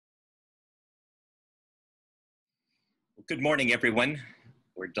Good morning, everyone.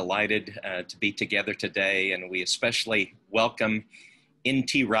 We're delighted to be together today, and we especially welcome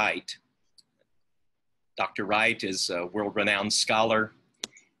N.T. Wright. Dr. Wright is a world-renowned scholar,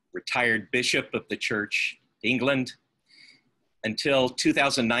 retired bishop of the Church of England. Until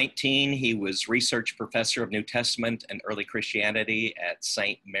 2019, he was research professor of New Testament and early Christianity at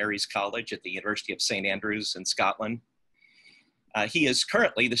St. Mary's College at the University of St. Andrews in Scotland. He is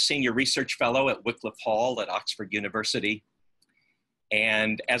currently the Senior Research Fellow at Wycliffe Hall at Oxford University.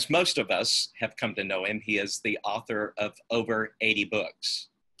 And as most of us have come to know him, he is the author of over 80 books.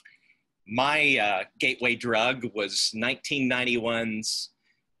 My gateway drug was 1991's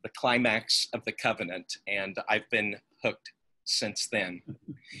The Climax of the Covenant, and I've been hooked since then.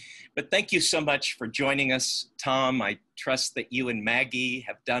 But thank you so much for joining us, Tom. I trust that you and Maggie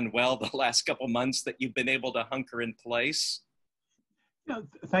have done well the last couple months that you've been able to hunker in place. Yeah,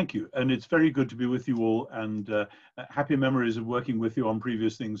 thank you. And it's very good to be with you all, and happy memories of working with you on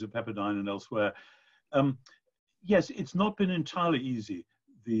previous things at Pepperdine and elsewhere. Yes, it's not been entirely easy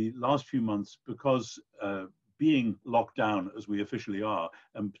the last few months because being locked down as we officially are,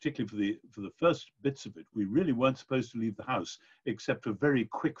 and particularly for the first bits of it, we really weren't supposed to leave the house except for very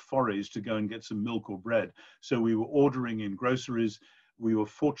quick forays to go and get some milk or bread. So we were ordering in groceries. We were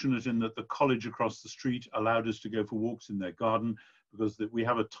fortunate in that the college across the street allowed us to go for walks in their garden, because we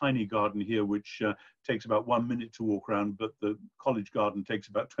have a tiny garden here which takes about 1 minute to walk around, but the college garden takes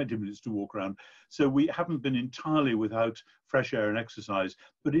about 20 minutes to walk around. So we haven't been entirely without fresh air and exercise,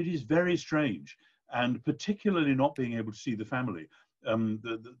 but it is very strange, and particularly not being able to see the family.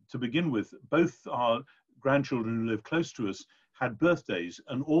 To begin with, both our grandchildren who live close to us had birthdays,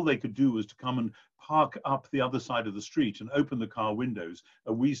 and all they could do was to come and park up the other side of the street and open the car windows.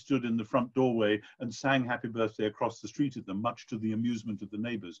 We stood in the front doorway and sang happy birthday across the street at them, much to the amusement of the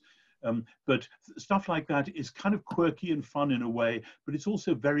neighbors. But stuff like that is kind of quirky and fun in a way, but it's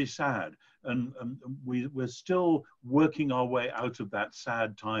also very sad. And we're still working our way out of that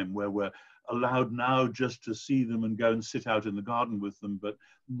sad time where we're allowed now just to see them and go and sit out in the garden with them, but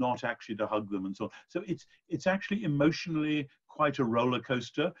not actually to hug them and so on. So it's actually emotionally quite a roller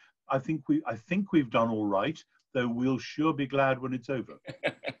coaster. I think we've done all right, though we'll sure be glad when it's over.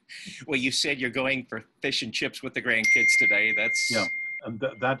 Well, you said you're going for fish and chips with the grandkids today. Yeah, and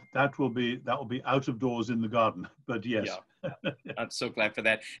that will be out of doors in the garden. But yes, yeah. I'm so glad for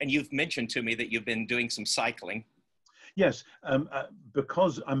that. And you've mentioned to me that you've been doing some cycling. Yes,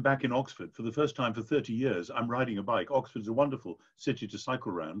 because I'm back in Oxford for the first time for 30 years, I'm riding a bike. Oxford's a wonderful city to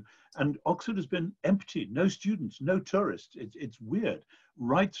cycle around, and Oxford has been empty, no students, no tourists. It's weird,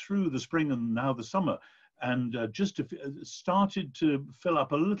 right through the spring and now the summer, and started to fill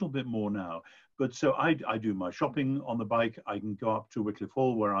up a little bit more now. But so I do my shopping on the bike. I can go up to Wycliffe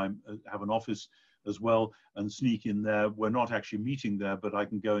Hall where I have an office as well and sneak in there. We're not actually meeting there, but I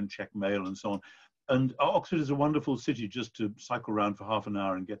can go and check mail and so on. And Oxford is a wonderful city just to cycle around for half an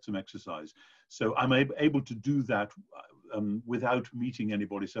hour and get some exercise. So I'm able to do that without meeting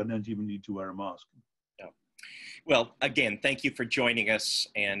anybody, so I don't even need to wear a mask. Yeah. Well, again, thank you for joining us.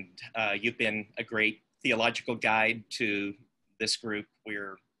 And you've been a great theological guide to this group.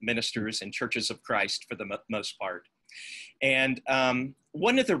 We're ministers in Churches of Christ for the most part. And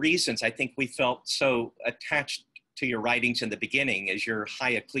one of the reasons I think we felt so attached to your writings in the beginning is your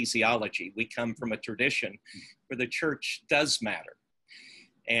high ecclesiology. We come from a tradition where the church does matter.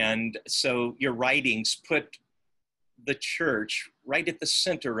 And so your writings put the church right at the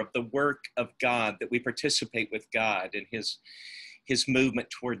center of the work of God, that we participate with God in his movement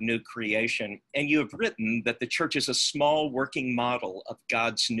toward new creation. And you have written that the church is a small working model of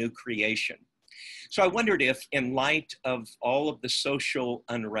God's new creation. So I wondered if, in light of all of the social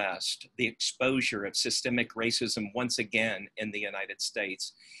unrest, the exposure of systemic racism once again in the United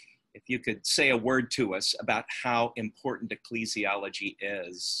States, if you could say a word to us about how important ecclesiology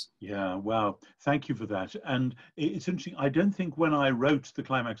is. Yeah, wow. Thank you for that. And it's interesting. I don't think when I wrote The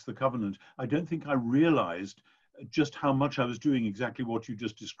Climax of the Covenant, I don't think I realized just how much I was doing exactly what you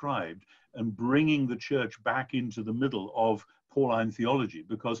just described and bringing the church back into the middle of Pauline theology,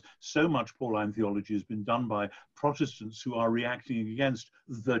 because so much Pauline theology has been done by Protestants who are reacting against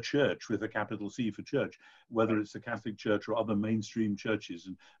the church with a capital C for church, whether it's the Catholic Church or other mainstream churches,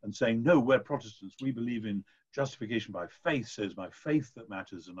 and saying, no, we're Protestants. We believe in justification by faith, so it's my faith that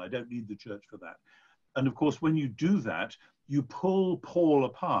matters, and I don't need the church for that. And of course, when you do that, you pull Paul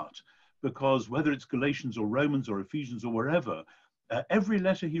apart, because whether it's Galatians or Romans or Ephesians or wherever, every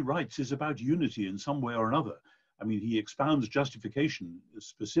letter he writes is about unity in some way or another. I mean, he expounds justification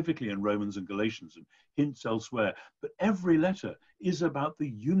specifically in Romans and Galatians and hints elsewhere, but every letter is about the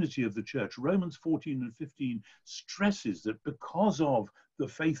unity of the church. Romans 14 and 15 stresses that because of the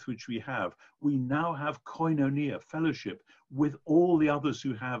faith which we have, we now have koinonia, fellowship, with all the others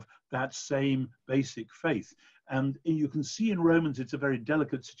who have that same basic faith. And you can see in Romans, it's a very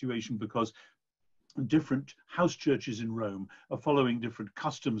delicate situation because different house churches in Rome are following different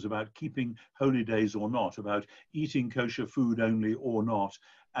customs about keeping holy days or not, about eating kosher food only or not.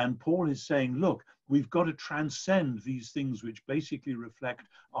 And Paul is saying, look, we've got to transcend these things which basically reflect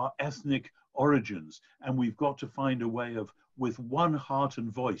our ethnic origins. And we've got to find a way of, with one heart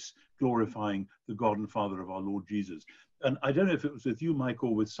and voice, glorifying the God and Father of our Lord Jesus. And I don't know if it was with you, Mike,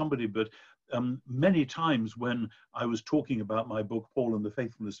 or with somebody, but many times when I was talking about my book, Paul and the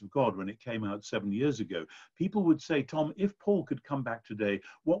Faithfulness of God, when it came out 7 years ago, people would say, Tom, if Paul could come back today,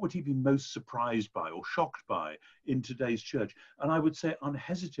 what would he be most surprised by or shocked by in today's church? And I would say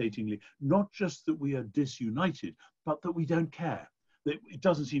unhesitatingly, not just that we are disunited, but that we don't care. It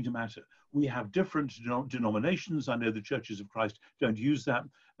doesn't seem to matter. We have different denominations. I know the Churches of Christ don't use that,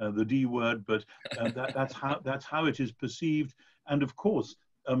 the D word, but that's how it is perceived. And of course,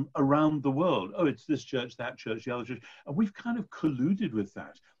 around the world, oh, it's this church, that church, the other church, and we've kind of colluded with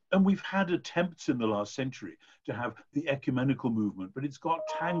that. And we've had attempts in the last century to have the ecumenical movement, but it's got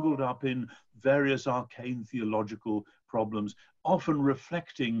tangled up in various arcane theological problems, often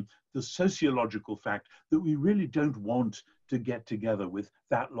reflecting the sociological fact that we really don't want to get together with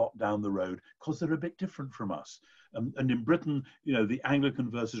that lot down the road because they're a bit different from us. And in Britain, you know, the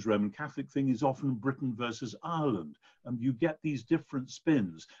Anglican versus Roman Catholic thing is often Britain versus Ireland. And you get these different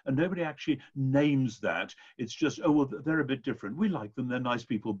spins and nobody actually names that. It's just, oh, well, they're a bit different. We like them, they're nice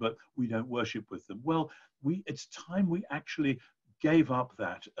people, but we don't worship with them. Well, it's time we actually gave up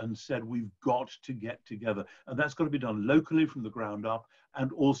that and said, we've got to get together. And that's got to be done locally from the ground up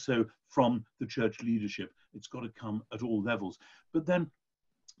and also from the church leadership. It's got to come at all levels. But then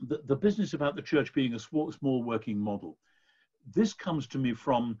the business about the church being a small working model, this comes to me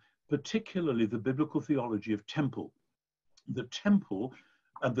from particularly the biblical theology of temple. The temple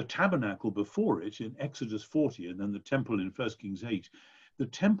and the tabernacle before it in Exodus 40 and then the temple in 1 Kings 8, the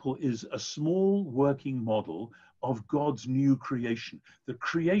temple is a small working model of God's new creation. The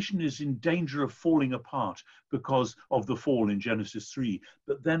creation is in danger of falling apart because of the fall in Genesis 3.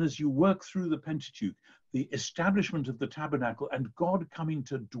 But then as you work through the Pentateuch, the establishment of the tabernacle and God coming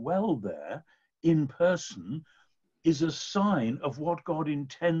to dwell there in person is a sign of what God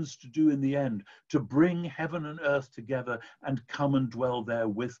intends to do in the end, to bring heaven and earth together and come and dwell there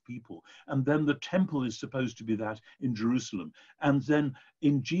with people. And then the temple is supposed to be that in Jerusalem. And then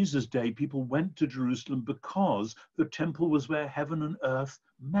in Jesus' day, people went to Jerusalem because the temple was where heaven and earth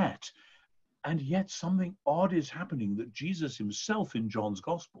met. And yet something odd is happening, that Jesus himself in John's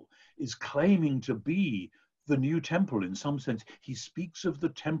gospel is claiming to be the new temple in some sense. He speaks of the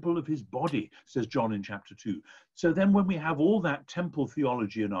temple of his body, says John in chapter 2. So then when we have all that temple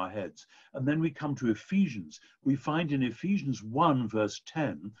theology in our heads, and then we come to Ephesians, we find in Ephesians 1 verse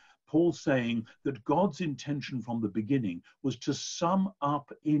 10, Paul saying that God's intention from the beginning was to sum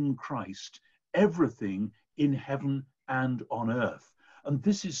up in Christ everything in heaven and on earth. And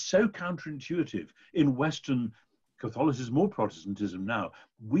this is so counterintuitive in Western Catholicism or Protestantism now.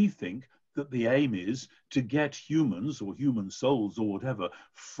 We think that the aim is to get humans or human souls or whatever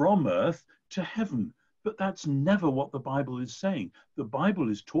from earth to heaven. But that's never what the Bible is saying. The Bible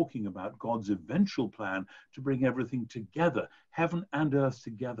is talking about God's eventual plan to bring everything together, heaven and earth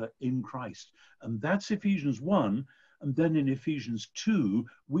together in Christ. And that's Ephesians 1. And then in Ephesians 2,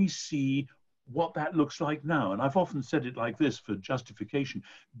 we see what that looks like now. And I've often said it like this for justification.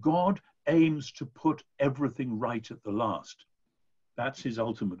 God aims to put everything right at the last. That's his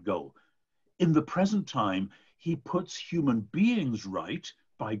ultimate goal. In the present time, he puts human beings right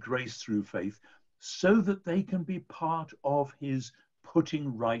by grace through faith so that they can be part of his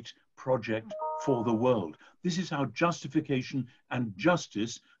putting right project for the world. This is how justification and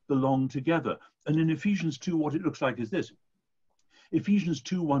justice belong together. And in Ephesians 2, what it looks like is this. Ephesians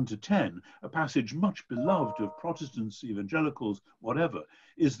 2, 1 to 10, a passage much beloved of Protestants, evangelicals, whatever,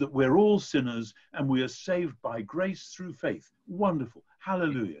 is that we're all sinners and we are saved by grace through faith. Wonderful.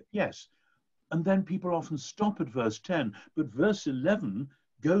 Hallelujah. Yes. And then people often stop at verse 10, but verse 11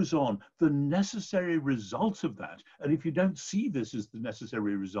 goes on, the necessary result of that. And if you don't see this as the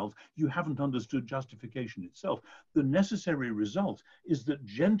necessary result, you haven't understood justification itself. The necessary result is that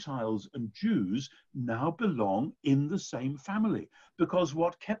Gentiles and Jews now belong in the same family, because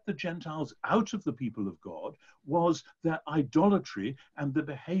what kept the Gentiles out of the people of God was their idolatry and the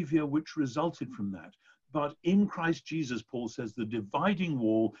behavior which resulted from that. But in Christ Jesus, Paul says, the dividing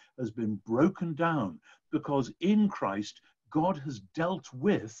wall has been broken down, because in Christ, God has dealt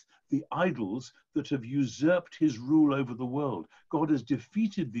with the idols that have usurped his rule over the world. God has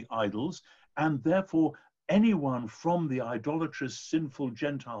defeated the idols, and therefore anyone from the idolatrous, sinful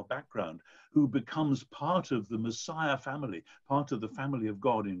Gentile background who becomes part of the Messiah family, part of the family of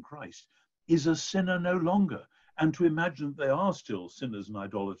God in Christ, is a sinner no longer. And to imagine that they are still sinners and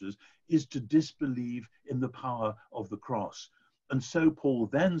idolaters is to disbelieve in the power of the cross. And so Paul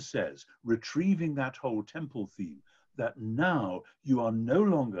then says, retrieving that whole temple theme, that now you are no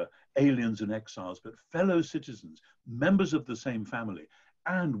longer aliens and exiles, but fellow citizens, members of the same family.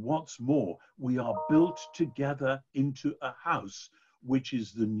 And what's more, we are built together into a house, which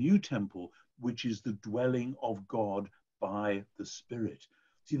is the new temple, which is the dwelling of God by the Spirit.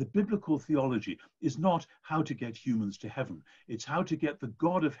 See, the biblical theology is not how to get humans to heaven. It's how to get the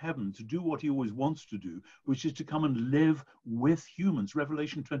God of heaven to do what he always wants to do, which is to come and live with humans.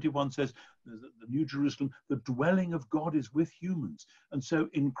 Revelation 21 says, the New Jerusalem, the dwelling of God is with humans. And so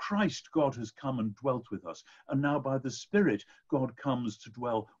in Christ, God has come and dwelt with us. And now by the Spirit, God comes to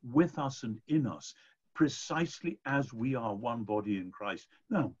dwell with us and in us, precisely as we are one body in Christ.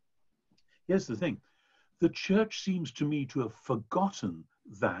 Now, here's the thing. The church seems to me to have forgotten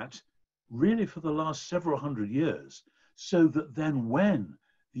that really for the last several hundred years, so that then when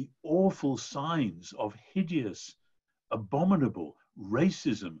the awful signs of hideous, abominable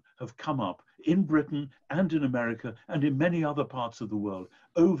racism have come up in Britain and in America and in many other parts of the world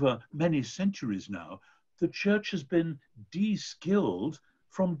over many centuries now, the church has been de-skilled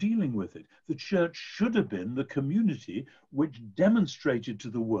from dealing with it. The church should have been the community which demonstrated to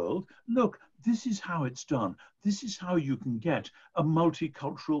the world, look, this is how it's done. This is how you can get a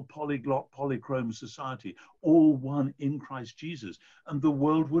multicultural, polyglot, polychrome society, all one in Christ Jesus. And the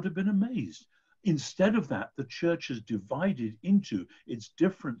world would have been amazed. Instead of that, the church has divided into its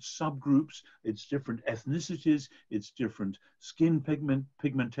different subgroups, its different ethnicities, its different skin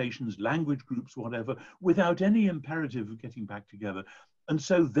pigmentations, language groups, whatever, without any imperative of getting back together. And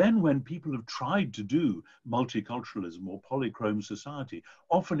so then when people have tried to do multiculturalism or polychrome society,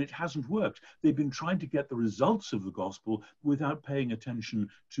 often it hasn't worked. They've been trying to get the results of the gospel without paying attention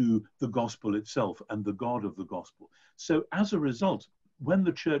to the gospel itself and the God of the gospel. So as a result, when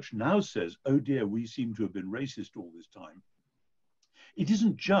the church now says, oh dear, we seem to have been racist all this time, it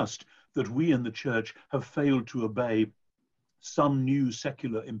isn't just that we in the church have failed to obey some new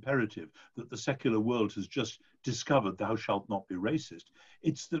secular imperative that the secular world has just discovered, thou shalt not be racist.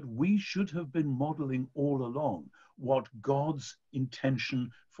 It's that we should have been modeling all along what God's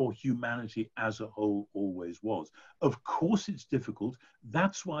intention for humanity as a whole always was. Of course it's difficult.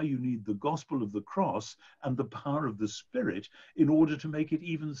 That's why you need the gospel of the cross and the power of the Spirit in order to make it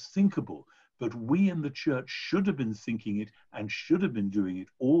even thinkable. But we in the church should have been thinking it and should have been doing it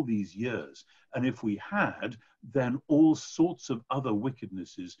all these years. And if we had, then all sorts of other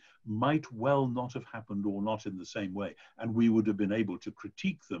wickednesses might well not have happened or not in the same way. And we would have been able to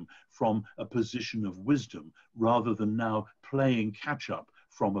critique them from a position of wisdom rather than now playing catch up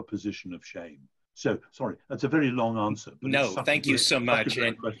from a position of shame. So, sorry, that's a very long answer. But no, thank you so much.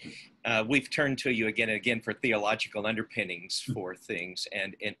 And we've turned to you again and again for theological underpinnings for things.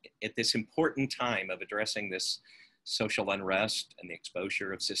 And at this important time of addressing this social unrest and the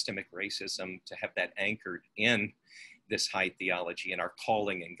exposure of systemic racism, to have that anchored in this high theology and our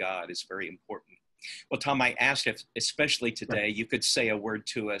calling in God is very important. Well, Tom, I asked if, especially today, you could say a word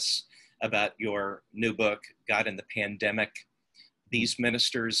to us about your new book, God in the Pandemic. These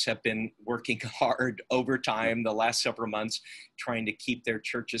ministers have been working hard overtime the last several months, trying to keep their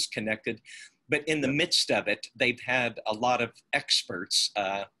churches connected. But in the midst of it, they've had a lot of experts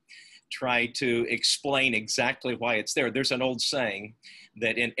try to explain exactly why it's there. There's an old saying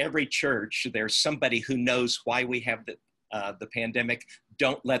that in every church, there's somebody who knows why we have the pandemic.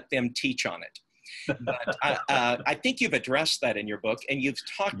 Don't let them teach on it. But I think you've addressed that in your book, and you've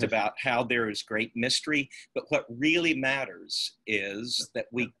talked about how there is great mystery, but what really matters is that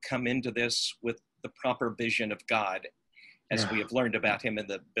we come into this with the proper vision of God as we have learned about him in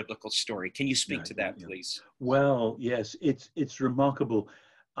the biblical story. Can you speak to that, please? Well, yes, it's remarkable.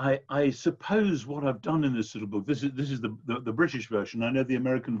 I suppose what I've done in this little book, this is the British version. I know the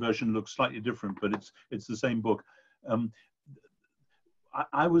American version looks slightly different, but it's the same book.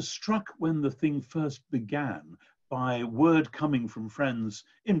 I was struck when the thing first began by word coming from friends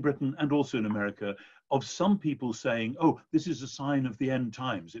in Britain and also in America of some people saying, oh, this is a sign of the end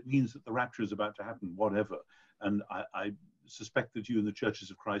times. It means that the rapture is about to happen, whatever. And I suspect that you and the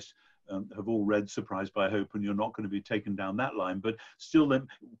Churches of Christ have all read Surprised by Hope, and you're not going to be taken down that line. But still, then,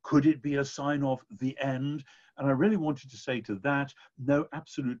 could it be a sign of the end? And I really wanted to say to that, no,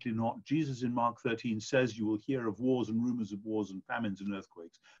 absolutely not. Jesus in Mark 13 says you will hear of wars and rumors of wars and famines and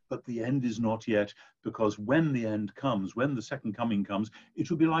earthquakes, but the end is not yet, because when the end comes, when the second coming comes, it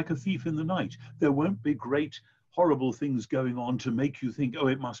will be like a thief in the night. There won't be great, horrible things going on to make you think, oh,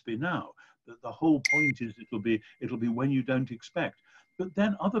 it must be now. The whole point is it'll be when you don't expect. But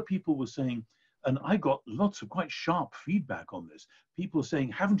then other people were saying, and I got lots of quite sharp feedback on this. People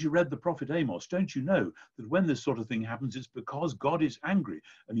saying, haven't you read the prophet Amos? Don't you know that when this sort of thing happens, it's because God is angry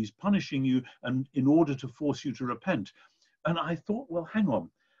and he's punishing you and in order to force you to repent. And I thought, well, hang on.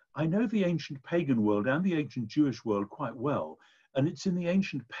 I know the ancient pagan world and the ancient Jewish world quite well. And it's in the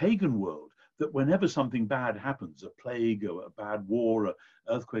ancient pagan world that whenever something bad happens, a plague or a bad war, an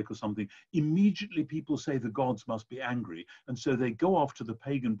earthquake or something, immediately people say the gods must be angry. And so they go off to the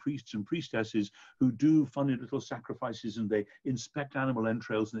pagan priests and priestesses who do funny little sacrifices and they inspect animal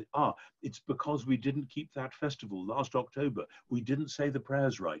entrails and it's because we didn't keep that festival last October. We didn't say the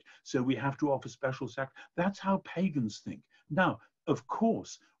prayers right. So we have to offer special sacrifice. That's how pagans think. Now, of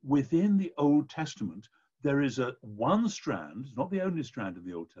course, within the Old Testament, there is one strand, not the only strand of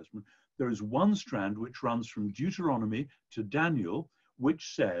the Old Testament, there is one strand which runs from Deuteronomy to Daniel,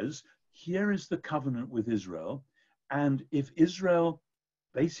 which says, here is the covenant with Israel. And if Israel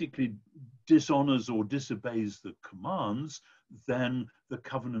basically dishonors or disobeys the commands, then the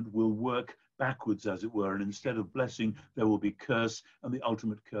covenant will work backwards, as it were. And instead of blessing, there will be curse, and the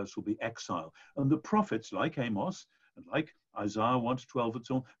ultimate curse will be exile. And the prophets, like Amos and like Isaiah 1 to 12 and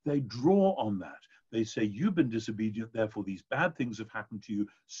so on, they draw on that. They say, you've been disobedient, therefore these bad things have happened to you,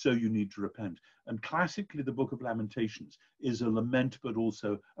 so you need to repent. And classically, the book of Lamentations is a lament, but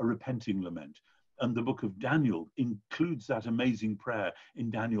also a repenting lament. And the book of Daniel includes that amazing prayer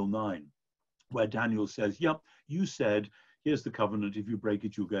in Daniel 9, where Daniel says, yep, you said, here's the covenant, if you break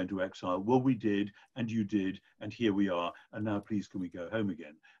it, you'll go into exile. Well, we did, and you did, and here we are, and now please can we go home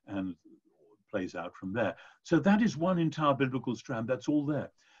again? And plays out from there. So that is one entire biblical strand, that's all there.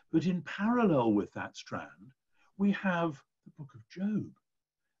 But in parallel with that strand, we have the book of Job.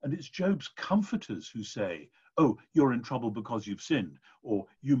 And it's Job's comforters who say, oh, you're in trouble because you've sinned, or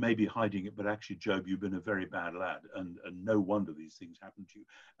you may be hiding it, but actually, Job, you've been a very bad lad, and no wonder these things happen to you.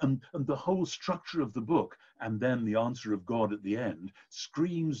 And the whole structure of the book, and then the answer of God at the end,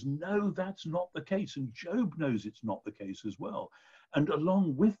 screams, no, that's not the case. And Job knows it's not the case as well. And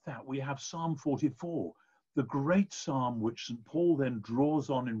along with that, we have Psalm 44, the great psalm which St. Paul then draws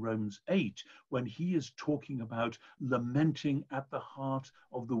on in Romans 8, when he is talking about lamenting at the heart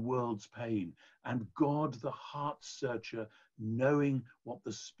of the world's pain, and God, the heart searcher, knowing what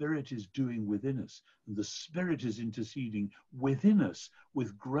the Spirit is doing within us, and the Spirit is interceding within us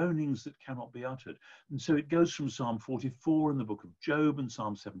with groanings that cannot be uttered. And so it goes from Psalm 44 in the book of Job and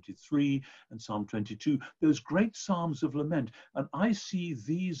Psalm 73 and Psalm 22, those great psalms of lament. And I see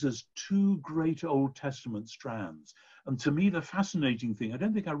these as two great Old Testament strands. And to me, the fascinating thing, I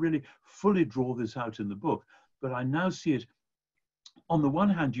don't think I really fully draw this out in the book, but I now see it. On the one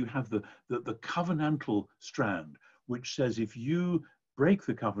hand, you have the covenantal strand, which says if you break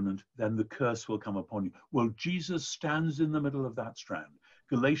the covenant, then the curse will come upon you. Well, Jesus stands in the middle of that strand.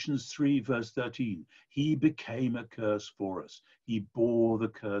 Galatians 3, verse 13, he became a curse for us. He bore the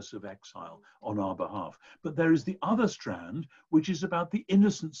curse of exile on our behalf. But there is the other strand, which is about the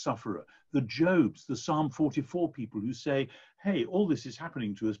innocent sufferer, the Jobs, the Psalm 44 people who say, hey, all this is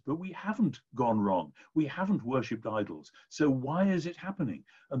happening to us, but we haven't gone wrong. We haven't worshipped idols. So why is it happening?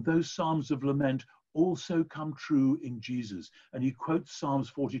 And those Psalms of lament also come true in Jesus. And he quotes Psalms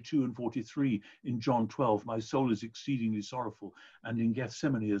 42 and 43 in John 12, my soul is exceedingly sorrowful, and in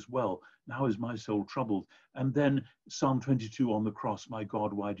Gethsemane as well, now is my soul troubled. And then Psalm 22 on the cross, my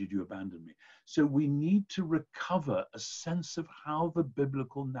God, why did you abandon me? So we need to recover a sense of how the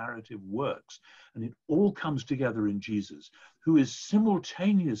biblical narrative works. And it all comes together in Jesus, who is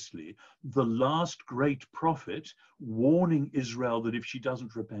simultaneously the last great prophet, warning Israel that if she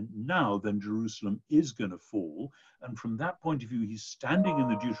doesn't repent now, then Jerusalem is going to fall. And from that point of view, he's standing in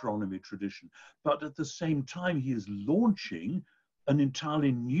the Deuteronomy tradition. But at the same time, he is launching an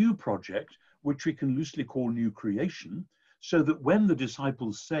entirely new project, which we can loosely call new creation, so that when the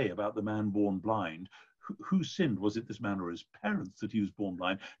disciples say about the man born blind, who sinned? Was it this man or his parents that he was born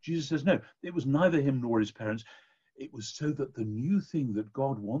blind? Jesus says, no, it was neither him nor his parents. It was so that the new thing that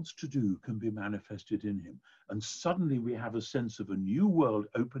God wants to do can be manifested in him. And suddenly we have a sense of a new world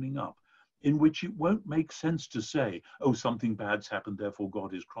opening up. in which it won't make sense to say, oh, something bad's happened, therefore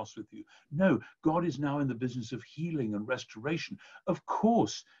God is cross with you. No, God is now in the business of healing and restoration. Of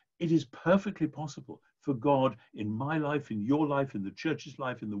course, it is perfectly possible for God in my life, in your life, in the church's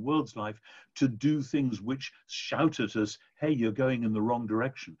life, in the world's life, to do things which shout at us, hey, you're going in the wrong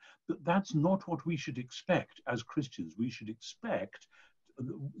direction. But that's not what we should expect as Christians. We should expect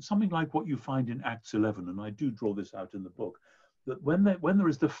something like what you find in Acts 11, and I do draw this out in the book, that when there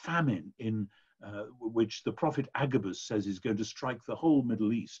is the famine in which the prophet Agabus says is going to strike the whole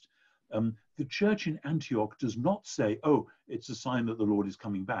Middle East, the church in Antioch does not say, oh, it's a sign that the Lord is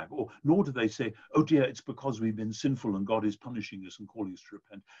coming back, or nor do they say, oh dear, it's because we've been sinful and God is punishing us and calling us to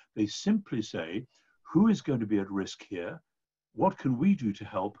repent. They simply say, who is going to be at risk here? What can we do to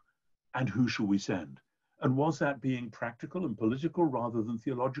help? And who shall we send? And was that being practical and political rather than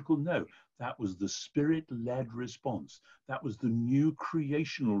theological? No, that was the Spirit-led response. That was the new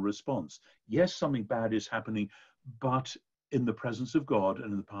creational response. Yes, something bad is happening, but in the presence of God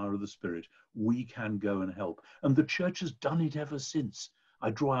and in the power of the Spirit, we can go and help. And the church has done it ever since. I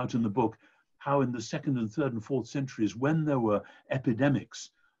draw out in the book how in the 2nd and 3rd and 4th centuries, when there were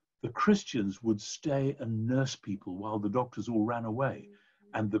epidemics, the Christians would stay and nurse people while the doctors all ran away.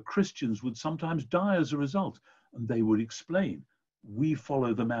 And the Christians would sometimes die as a result. And they would explain, we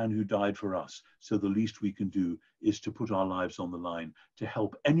follow the man who died for us. So the least we can do is to put our lives on the line to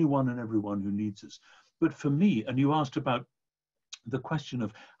help anyone and everyone who needs us. But for me, and you asked about the question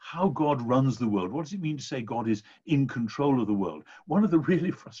of how God runs the world. What does it mean to say God is in control of the world? One of the really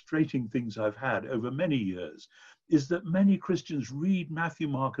frustrating things I've had over many years is that many Christians read Matthew,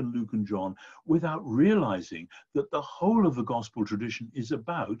 Mark, and Luke and John without realizing that the whole of the gospel tradition is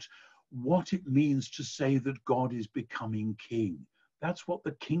about what it means to say that God is becoming king. That's what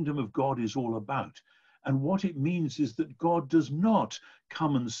the kingdom of God is all about. And what it means is that God does not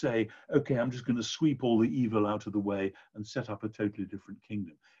come and say, okay, I'm just going to sweep all the evil out of the way and set up a totally different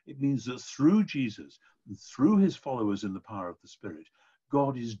kingdom. It means that through Jesus and through his followers in the power of the Spirit,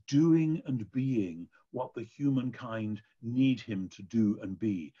 God is doing and being what the humankind need him to do and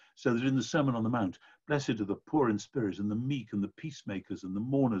be. So that in the Sermon on the Mount, blessed are the poor in spirit and the meek and the peacemakers and the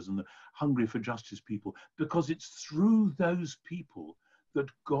mourners and the hungry for justice people, because it's through those people that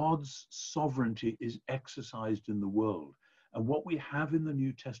God's sovereignty is exercised in the world. And what we have in the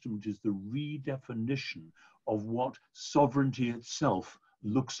New Testament is the redefinition of what sovereignty itself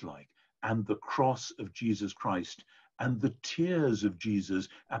looks like, and the cross of Jesus Christ and the tears of Jesus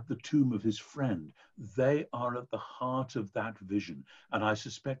at the tomb of his friend. They are at the heart of that vision. And I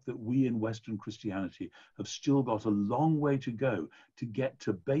suspect that we in Western Christianity have still got a long way to go to get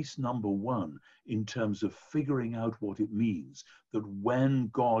to base number one in terms of figuring out what it means that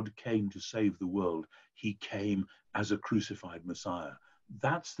when God came to save the world, he came as a crucified Messiah.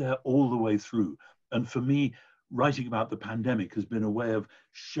 That's there all the way through. And for me, writing about the pandemic has been a way of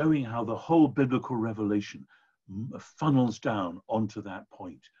showing how the whole biblical revelation funnels down onto that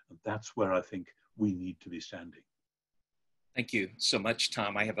point. And that's where I think we need to be standing. Thank you so much,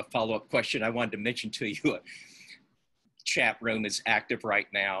 Tom. I have a follow-up question I wanted to mention to you. Chat room is active right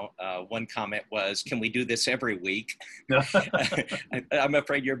now. One comment was, can we do this every week? I'm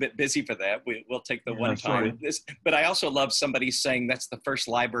afraid you're a bit busy for that. We'll take the one time. But I also love somebody saying that's the first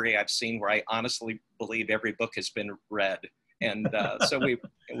library I've seen where I honestly believe every book has been read. And so we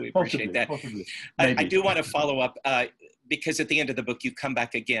appreciate that. I do want to follow up because at the end of the book, you come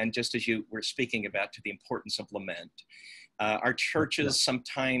back again, just as you were speaking about, to the importance of lament. Our churches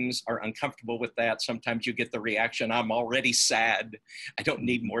sometimes are uncomfortable with that. Sometimes you get the reaction, I'm already sad. I don't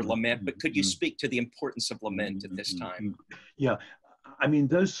need more lament. But could you speak to the importance of lament at this time? Yeah, I mean,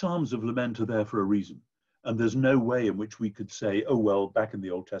 those Psalms of lament are there for a reason. And there's no way in which we could say, oh, well, back in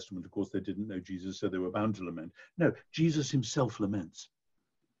the Old Testament, of course, they didn't know Jesus, so they were bound to lament. No, Jesus himself laments.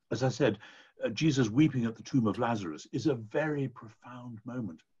 As I said, Jesus weeping at the tomb of Lazarus is a very profound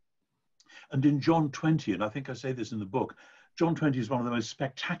moment. And in John 20, and I think I say this in the book, John 20 is one of the most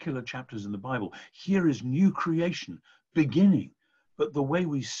spectacular chapters in the Bible. Here is new creation beginning. But the way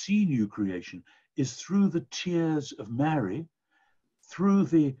we see new creation is through the tears of Mary, through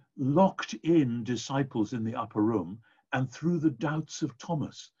the locked-in disciples in the upper room, and through the doubts of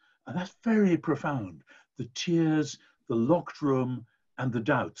Thomas. And that's very profound. The tears, the locked room, and the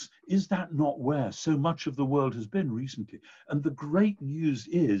doubts. Is that not where so much of the world has been recently? And the great news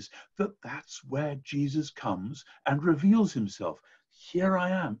is that that's where Jesus comes and reveals himself. Here I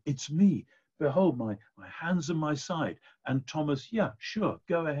am, it's me. Behold, my hands and my side. And Thomas, yeah, sure,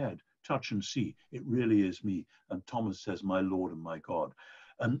 go ahead. Touch and see, it really is me. And Thomas says, my Lord and my God.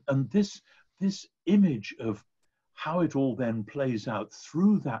 And this image of how it all then plays out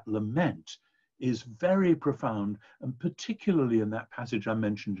through that lament is very profound, and particularly in that passage I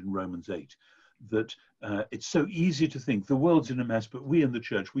mentioned in Romans 8, that it's so easy to think the world's in a mess, but we in the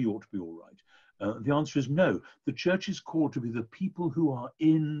church, we ought to be all right. The answer is no. The church is called to be the people who are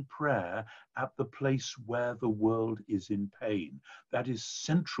in prayer at the place where the world is in pain. That is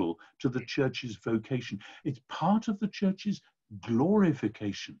central to the church's vocation. It's part of the church's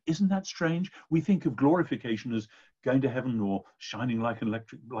glorification. Isn't that strange? We think of glorification as going to heaven or shining like an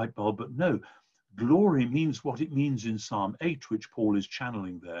electric light bulb, but no. Glory means what it means in Psalm 8, which Paul is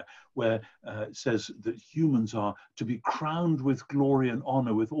channeling there, where it says that humans are to be crowned with glory and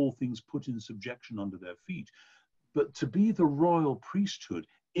honor, with all things put in subjection under their feet. But to be the royal priesthood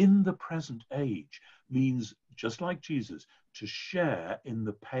in the present age means, just like Jesus, to share in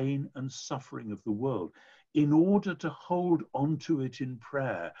the pain and suffering of the world, in order to hold onto it in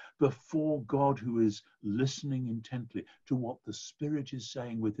prayer before God, who is listening intently to what the Spirit is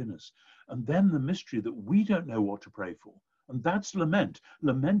saying within us. And then the mystery that we don't know what to pray for. And that's lament.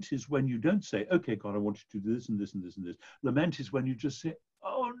 Lament is when you don't say, okay, God, I want you to do this and this and this and this. Lament is when you just say,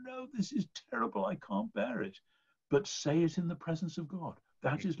 oh no, this is terrible, I can't bear it. But say it in the presence of God.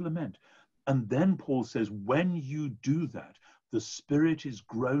 That is lament. And then Paul says, when you do that, the Spirit is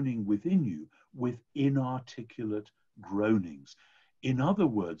groaning within you with inarticulate groanings. In other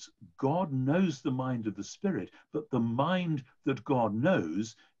words, God knows the mind of the Spirit, but the mind that God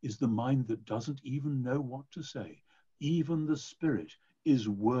knows is the mind that doesn't even know what to say. Even the Spirit is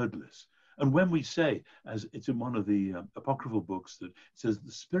wordless. And when we say, as it's in one of the apocryphal books that says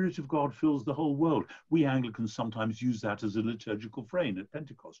the Spirit of God fills the whole world, we Anglicans sometimes use that as a liturgical refrain at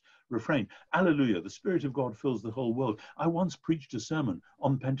Pentecost. Alleluia, the Spirit of God fills the whole world. I once preached a sermon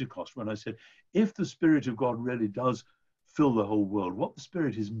on Pentecost when I said, if the Spirit of God really does fill the whole world, what the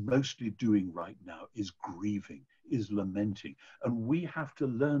Spirit is mostly doing right now is grieving, is lamenting. And we have to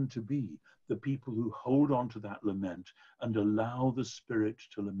learn to be the people who hold on to that lament and allow the Spirit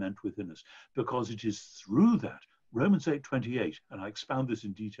to lament within us, because it is through that, Romans 8:28, and I expound this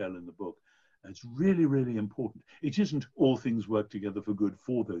in detail in the book, and it's really, really important. It isn't all things work together for good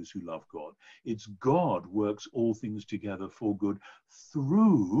for those who love God. It's God works all things together for good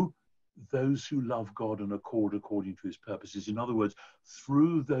through those who love God and accord according to his purposes. In other words,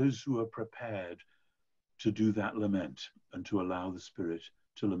 through those who are prepared to do that lament and to allow the Spirit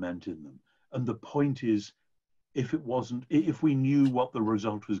to lament in them. And the point is, if we knew what the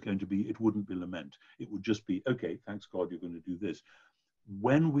result was going to be, it wouldn't be lament. It would just be, okay, thanks God, you're going to do this.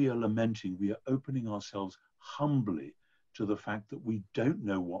 When we are lamenting, we are opening ourselves humbly to the fact that we don't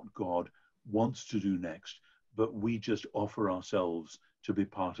know what God wants to do next, but we just offer ourselves to be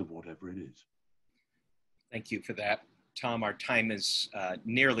part of whatever it is. Thank you for that. Tom, our time is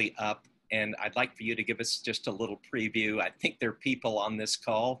nearly up, and I'd like for you to give us just a little preview. I think there are people on this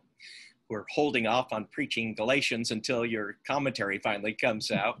call who are holding off on preaching Galatians until your commentary finally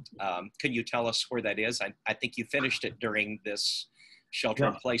comes out. Can you tell us where that is? I think you finished it during this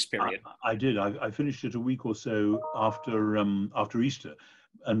shelter-in-place period. I did. I finished it a week or so after Easter,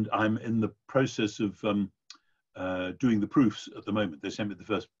 and I'm in the process of doing the proofs at the moment. They sent me the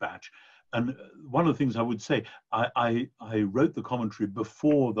first batch. And one of the things I would say, I wrote the commentary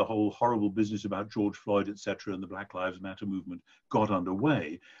before the whole horrible business about George Floyd, etc., and the Black Lives Matter movement got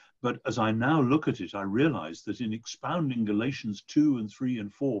underway. But as I now look at it, I realize that in expounding Galatians 2 and 3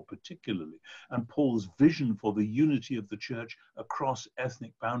 and 4 particularly, and Paul's vision for the unity of the church across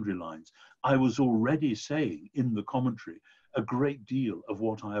ethnic boundary lines, I was already saying in the commentary a great deal of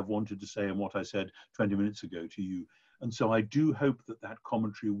what I have wanted to say and what I said 20 minutes ago to you. And so I do hope that that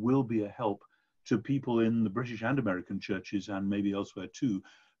commentary will be a help to people in the British and American churches, and maybe elsewhere too,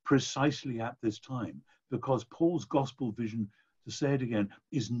 precisely at this time, because Paul's gospel vision, to say it again,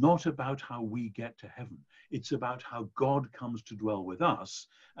 is not about how we get to heaven. It's about how God comes to dwell with us,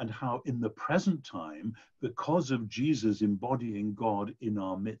 and how in the present time, because of Jesus embodying God in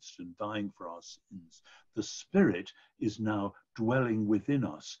our midst and dying for our sins, the Spirit is now dwelling within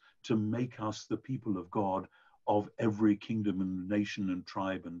us to make us the people of God of every kingdom and nation and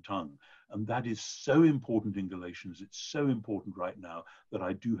tribe and tongue. And that is so important in Galatians. It's so important right now that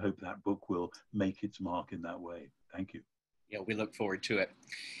I do hope that book will make its mark in that way. Thank you. Yeah, we look forward to it.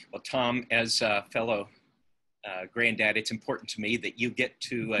 Well, Tom, as a fellow granddad, it's important to me that you get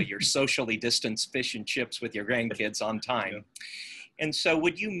to your socially distanced fish and chips with your grandkids on time. Yeah. And so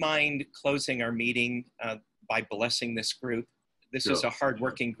would you mind closing our meeting by blessing this group? This is a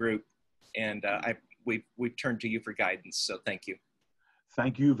hardworking group, and we've turned to you for guidance, so thank you.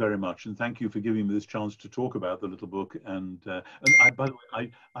 Thank you very much, and thank you for giving me this chance to talk about the little book. And by the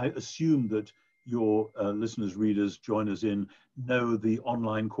way, I assume that your listeners, readers, joiners in know the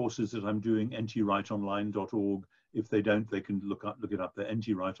online courses that I'm doing, ntwrightonline.org. If they don't, they can look it up there,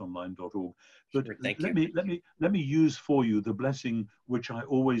 ntwrightonline.org. But Sure, thank let you. me use for you the blessing which I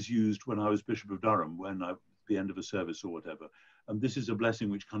always used when I was Bishop of Durham, when I, the end of a service or whatever. And this is a blessing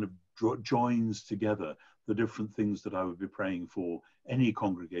which kind of joins together the different things that I would be praying for any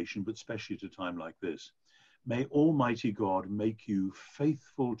congregation, but especially at a time like this. May Almighty God make you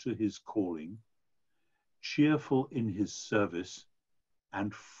faithful to his calling, cheerful in his service,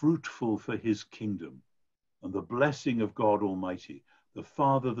 and fruitful for his kingdom. And the blessing of God Almighty, the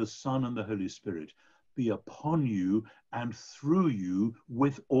Father, the Son, and the Holy Spirit be upon you and through you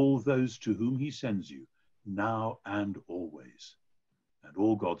with all those to whom he sends you, now and always. And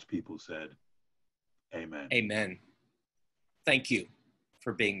all God's people said, Amen. Amen. Thank you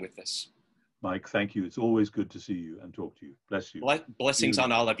for being with us. Mike, thank you. It's always good to see you and talk to you. Bless you. Blessings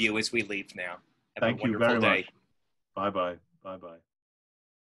on all of you as we leave now. Have Thank a wonderful you very day. much. Bye-bye. Bye-bye.